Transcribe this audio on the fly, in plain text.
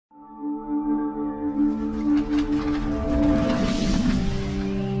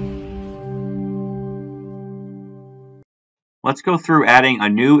Let's go through adding a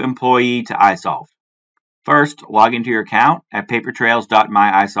new employee to Isolved. First, log into your account at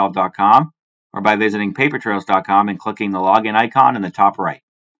papertrails.myisolved.com or by visiting papertrails.com and clicking the login icon in the top right.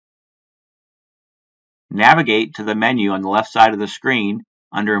 Navigate to the menu on the left side of the screen.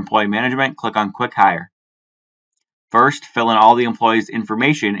 Under Employee Management, click on Quick Hire. First, fill in all the employees'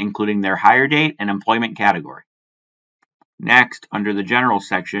 information, including their hire date and employment category. Next, under the General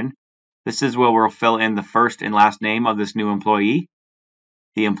section, this is where we'll fill in the first and last name of this new employee,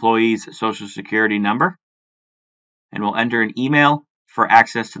 the employee's Social Security number, and we'll enter an email for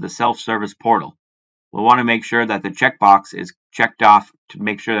access to the self-service portal. We'll want to make sure that the checkbox is checked off to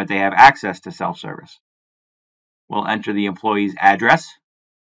make sure that they have access to self-service. We'll enter the employee's address,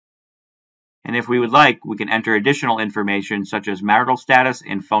 and if we would like, we can enter additional information such as marital status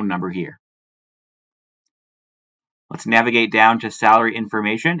and phone number here. Let's navigate down to salary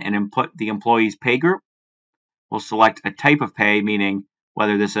information and input the employee's pay group. We'll select a type of pay, meaning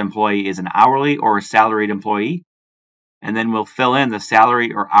whether this employee is an hourly or a salaried employee, and then we'll fill in the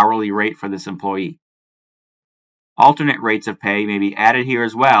salary or hourly rate for this employee. Alternate rates of pay may be added here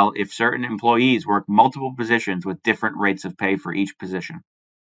as well if certain employees work multiple positions with different rates of pay for each position.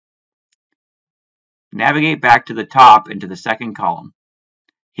 Navigate back to the top into the second column.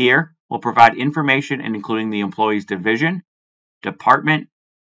 Here, we'll provide information including the employee's division, department,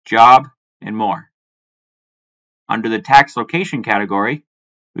 job, and more. Under the tax location category,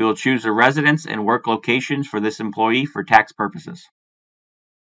 we will choose the residence and work locations for this employee for tax purposes.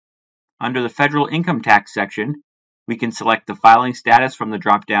 Under the federal income tax section, we can select the filing status from the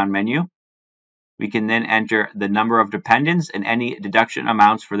drop-down menu. We can then enter the number of dependents and any deduction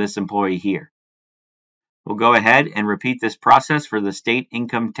amounts for this employee here. We'll go ahead and repeat this process for the state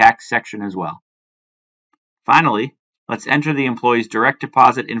income tax section as well. Finally, let's enter the employee's direct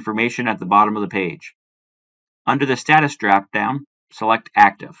deposit information at the bottom of the page. Under the status drop-down, select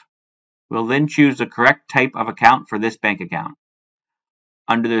Active. We'll then choose the correct type of account for this bank account.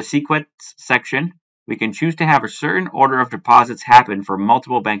 Under the Sequence section, we can choose to have a certain order of deposits happen for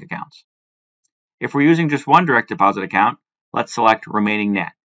multiple bank accounts. If we're using just one direct deposit account, let's select Remaining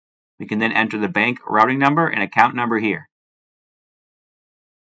Net. We can then enter the bank routing number and account number here.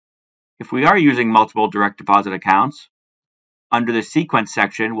 If we are using multiple direct deposit accounts, under the Sequence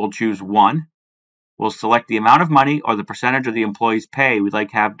section, we'll choose one. We'll select the amount of money or the percentage of the employee's pay we'd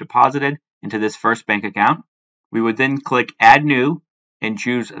like to have deposited into this first bank account. We would then click Add New and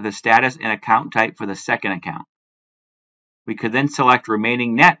choose the status and account type for the second account. We could then select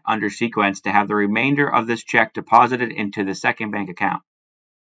Remaining Net under Sequence to have the remainder of this check deposited into the second bank account.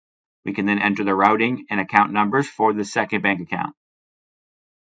 We can then enter the routing and account numbers for the second bank account.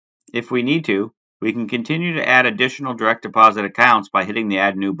 If we need to, we can continue to add additional direct deposit accounts by hitting the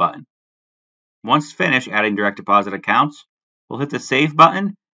Add New button. Once finished adding direct deposit accounts, we'll hit the Save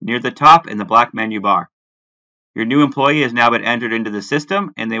button near the top in the black menu bar. Your new employee has now been entered into the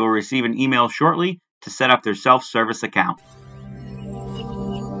system, and they will receive an email shortly to set up their self-service account.